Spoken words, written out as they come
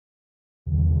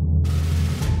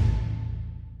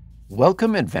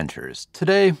Welcome, adventurers.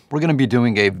 Today, we're going to be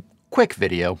doing a quick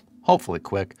video, hopefully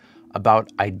quick, about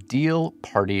ideal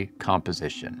party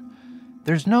composition.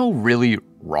 There's no really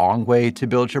wrong way to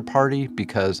build your party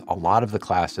because a lot of the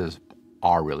classes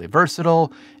are really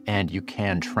versatile and you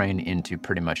can train into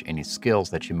pretty much any skills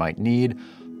that you might need.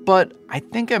 But I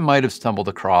think I might have stumbled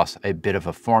across a bit of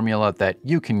a formula that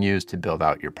you can use to build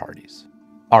out your parties.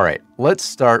 All right, let's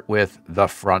start with the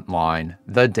front line,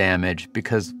 the damage,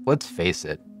 because let's face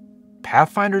it,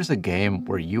 Pathfinder is a game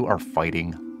where you are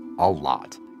fighting a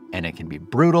lot, and it can be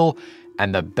brutal,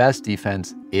 and the best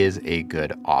defense is a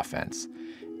good offense.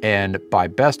 And by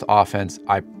best offense,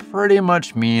 I pretty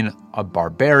much mean a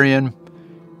barbarian,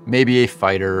 maybe a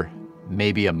fighter,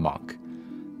 maybe a monk.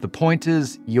 The point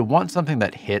is, you want something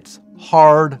that hits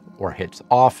hard or hits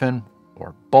often,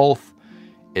 or both,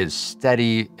 is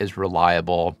steady, is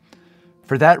reliable.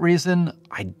 For that reason,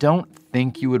 I don't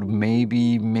think you would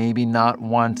maybe not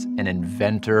want an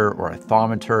inventor or a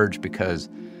thaumaturge because,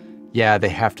 yeah, they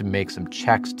have to make some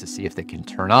checks to see if they can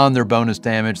turn on their bonus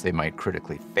damage. They might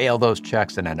critically fail those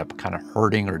checks and end up kind of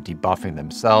hurting or debuffing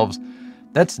themselves.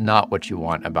 That's not what you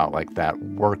want about like that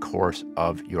workhorse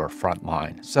of your front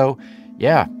line. So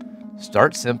yeah,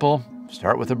 start simple,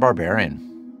 start with a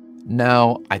barbarian.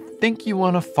 Now, I think you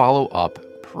want to follow up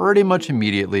pretty much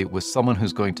immediately with someone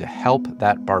who's going to help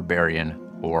that barbarian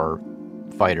or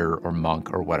fighter or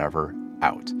monk or whatever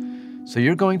out. So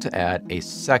you're going to add a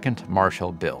second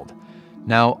martial build.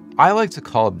 Now, I like to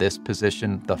call this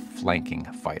position the flanking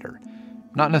fighter.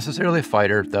 Not necessarily a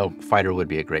fighter, though fighter would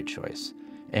be a great choice.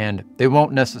 And they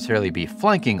won't necessarily be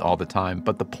flanking all the time,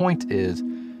 but the point is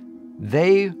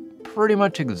they pretty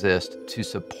much exist to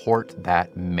support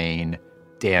that main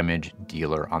damage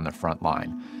dealer on the front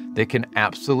line. They can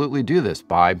absolutely do this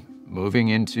by moving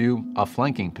into a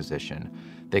flanking position.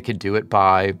 They could do it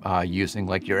by using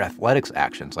like your athletics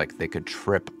actions, like they could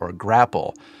trip or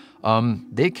grapple.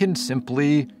 They can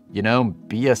simply,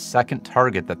 be a second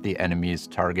target that the enemies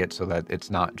target so that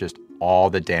it's not just all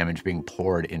the damage being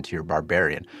poured into your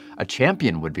barbarian. A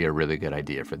champion would be a really good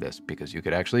idea for this because you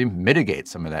could actually mitigate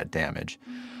some of that damage.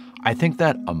 I think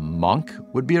that a monk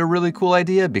would be a really cool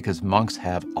idea because monks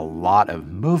have a lot of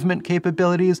movement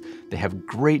capabilities. They have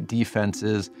great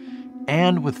defenses.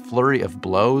 And with flurry of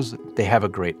blows, they have a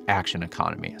great action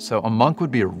economy. So a monk would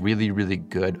be a really, really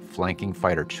good flanking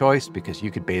fighter choice because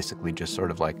you could basically just sort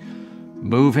of like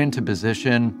move into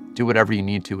position, do whatever you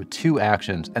need to with 2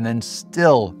 actions, and then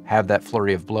still have that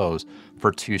flurry of blows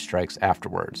for 2 strikes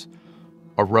afterwards.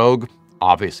 A rogue,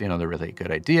 obviously another really good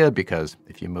idea because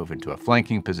if you move into a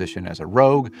flanking position as a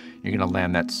rogue, you're going to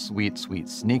land that sweet, sweet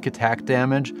sneak attack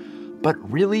damage. But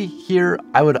really here,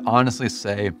 I would honestly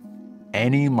say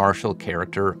any martial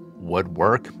character would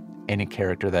work. Any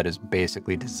character that is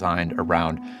basically designed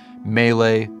around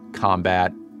melee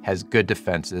combat, has good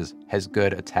defenses, has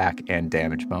good attack and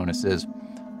damage bonuses.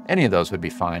 Any of those would be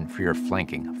fine for your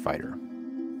flanking fighter.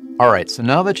 All right, so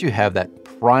now that you have that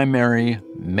primary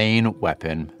main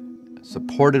weapon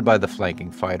supported by the flanking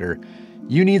fighter,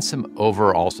 you need some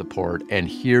overall support, and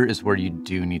here is where you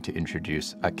do need to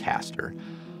introduce a caster.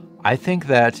 I think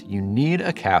that you need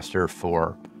a caster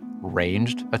for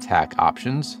ranged attack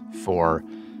options, for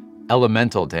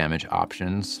elemental damage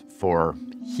options, for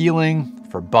healing,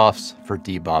 for buffs, for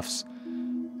debuffs.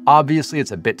 Obviously,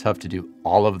 it's a bit tough to do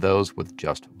all of those with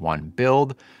just one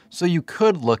build, so you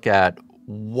could look at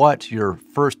what your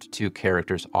first 2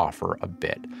 characters offer a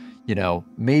bit.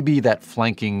 Maybe that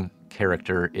flanking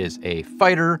character is a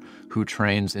fighter who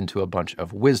trains into a bunch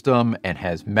of wisdom and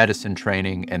has medicine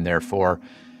training, and therefore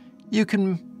you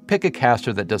can pick a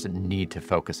caster that doesn't need to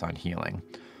focus on healing.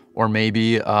 Or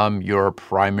maybe your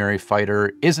primary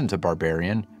fighter isn't a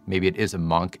barbarian. Maybe it is a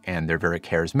monk and they're very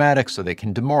charismatic, so they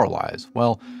can demoralize.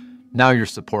 Well, now your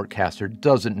support caster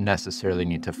doesn't necessarily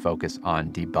need to focus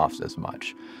on debuffs as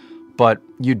much. But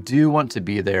you do want to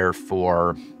be there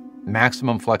for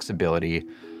maximum flexibility.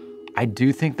 I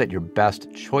do think that your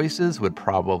best choices would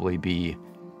probably be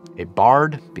a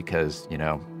bard because,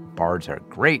 bards are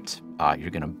great.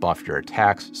 You're going to buff your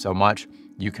attacks so much.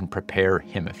 You can prepare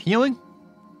Hymn of Healing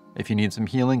if you need some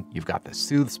healing. You've got the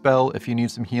Soothe spell if you need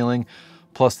some healing.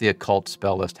 Plus the Occult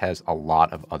spell list has a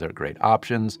lot of other great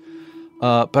options.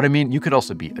 But I mean, you could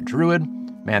also be a druid.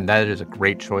 Man, that is a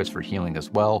great choice for healing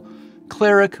as well.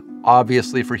 Cleric,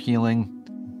 obviously for healing.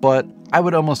 But I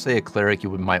would almost say a cleric you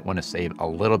might want to save a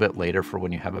little bit later for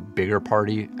when you have a bigger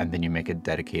party, and then you make a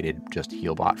dedicated just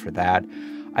heal bot for that.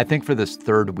 I think for this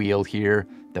third wheel here,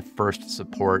 the first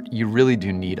support, you really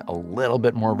do need a little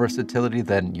bit more versatility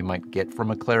than you might get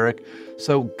from a cleric.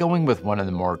 So going with one of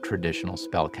the more traditional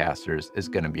spellcasters is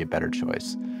going to be a better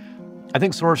choice. I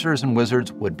think sorcerers and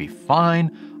wizards would be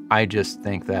fine. I just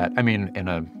think that, I mean, and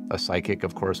a psychic,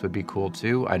 of course, would be cool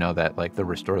too. I know that like the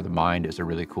Restore the Mind is a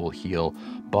really cool heal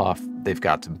buff. They've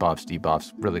got some buffs,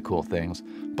 debuffs, really cool things.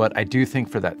 But I do think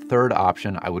for that third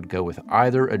option, I would go with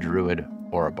either a druid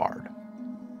or a bard.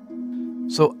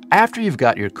 So after you've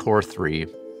got your core three,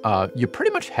 you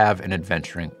pretty much have an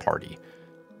adventuring party.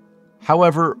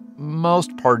 However,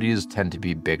 most parties tend to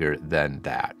be bigger than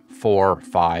that. 4,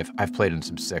 5, I've played in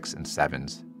some 6 and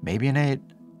 7s, maybe an 8.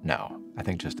 No, I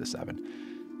think just a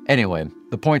 7. Anyway,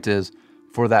 the point is,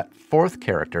 for that fourth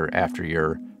character after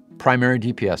your primary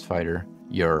DPS fighter,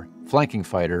 your flanking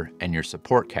fighter, and your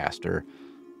support caster,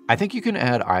 I think you can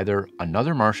add either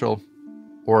another marshal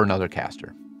or another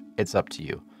caster. It's up to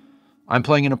you. I'm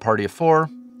playing in a party of 4,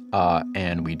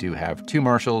 and we do have 2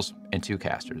 marshals and 2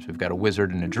 casters. We've got a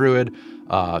wizard and a druid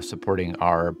supporting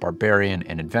our barbarian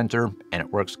and inventor, and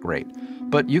it works great.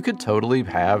 But you could totally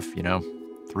have,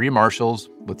 3 marshals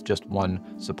with just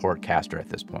 1 support caster at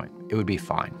this point. It would be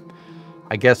fine.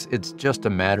 I guess it's just a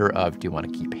matter of, do you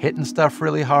want to keep hitting stuff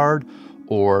really hard,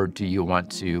 or do you want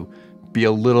to be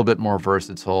a little bit more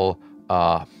versatile,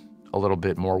 a little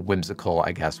bit more whimsical,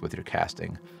 I guess, with your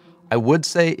casting? I would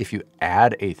say if you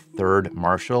add a third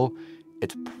marshal,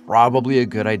 it's probably a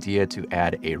good idea to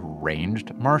add a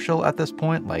ranged marshal at this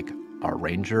point, like a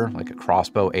ranger, like a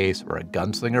crossbow ace or a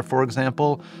gunslinger, for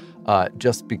example,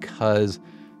 just because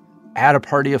at a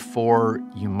party of 4,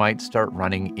 you might start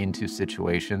running into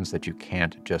situations that you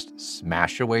can't just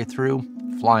smash your way through,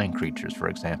 flying creatures, for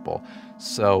example.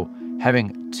 So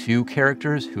having 2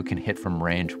 characters who can hit from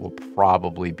range will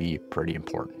probably be pretty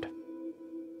important.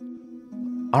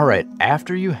 All right,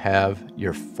 after you have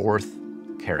your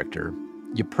 4th character,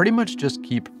 you pretty much just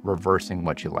keep reversing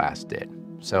what you last did.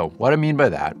 So what I mean by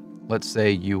that, let's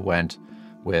say you went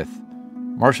with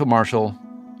Marshal, Marshal,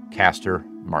 Caster,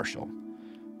 Marshal.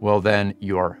 Well, then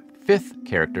your 5th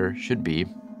character should be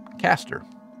Caster,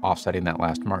 offsetting that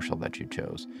last Marshal that you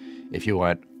chose. If you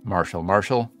went Marshal,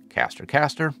 Marshal, Caster,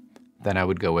 Caster, then I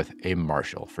would go with a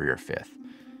Marshal for your 5th.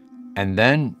 And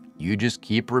then you just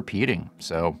keep repeating.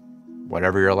 So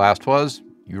whatever your last was,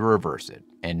 you reverse it.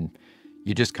 And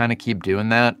you just kind of keep doing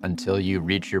that until you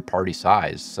reach your party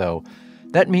size. So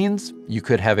that means you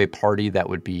could have a party that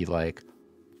would be like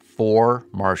 4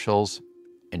 marshals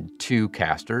and 2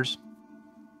 casters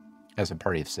as a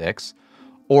party of 6,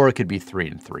 or it could be 3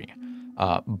 and 3.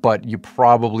 But you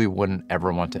probably wouldn't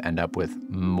ever want to end up with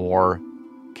more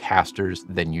casters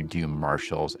than you do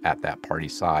marshals at that party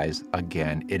size.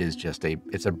 Again, it is just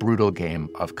it's a brutal game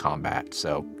of combat,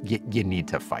 so you need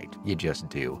to fight. You just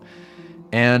do.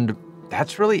 And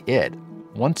that's really it.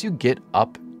 Once you get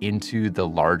up into the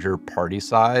larger party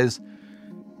size,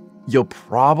 you'll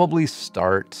probably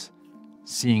start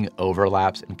seeing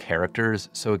overlaps in characters,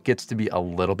 so it gets to be a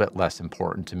little bit less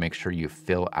important to make sure you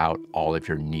fill out all of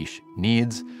your niche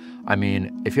needs. I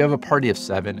mean, if you have a party of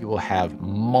 7, you will have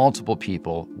multiple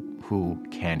people who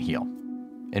can heal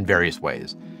in various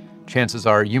ways. Chances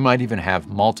are you might even have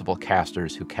multiple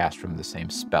casters who cast from the same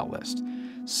spell list.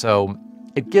 So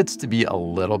it gets to be a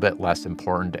little bit less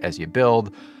important as you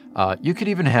build. You could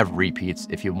even have repeats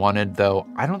if you wanted, though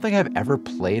I don't think I've ever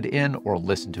played in or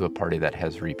listened to a party that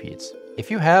has repeats. If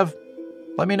you have,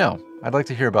 let me know. I'd like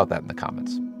to hear about that in the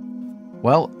comments.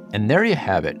 Well, and there you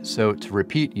have it. So to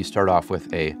repeat, you start off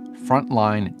with a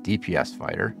frontline DPS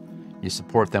fighter. You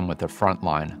support them with a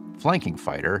frontline flanking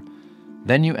fighter.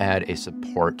 Then you add a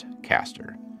support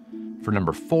caster. For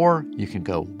number 4, you can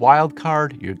go wild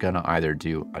card. You're going to either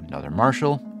do another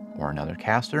marshal or another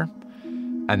caster.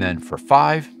 And then for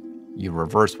 5, you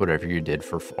reverse whatever you did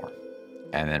for 4.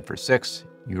 And then for 6,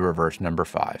 you reverse number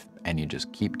 5, and you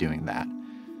just keep doing that.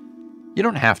 You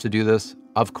don't have to do this,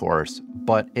 of course,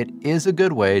 but it is a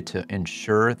good way to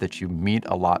ensure that you meet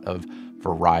a lot of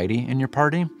variety in your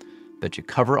party, that you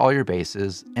cover all your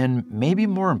bases, and maybe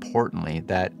more importantly,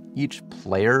 that each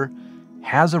player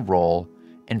has a role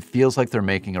and feels like they're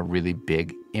making a really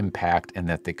big impact and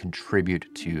that they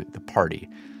contribute to the party.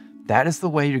 That is the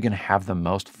way you're going to have the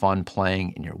most fun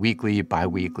playing in your weekly,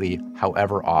 bi-weekly,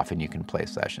 however often you can play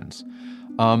sessions.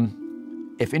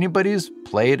 If anybody's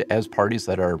played as parties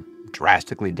that are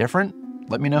drastically different,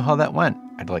 let me know how that went.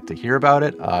 I'd like to hear about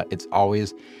it. It's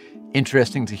always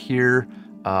interesting to hear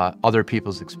other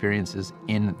people's experiences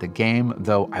in the game,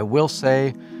 though I will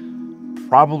say,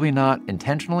 probably not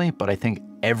intentionally, but I think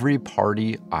every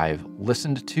party I've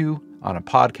listened to on a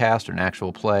podcast or an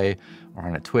actual play or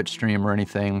on a Twitch stream or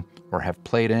anything, or have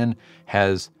played in,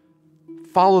 has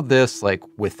followed this like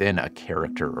within a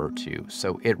character or two.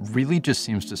 So it really just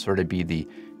seems to sort of be the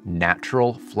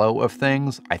natural flow of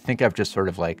things. I think I've just sort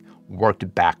of like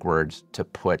worked backwards to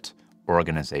put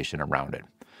organization around it.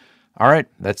 All right,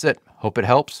 that's it. Hope it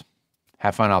helps.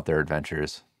 Have fun out there,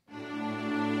 adventurers.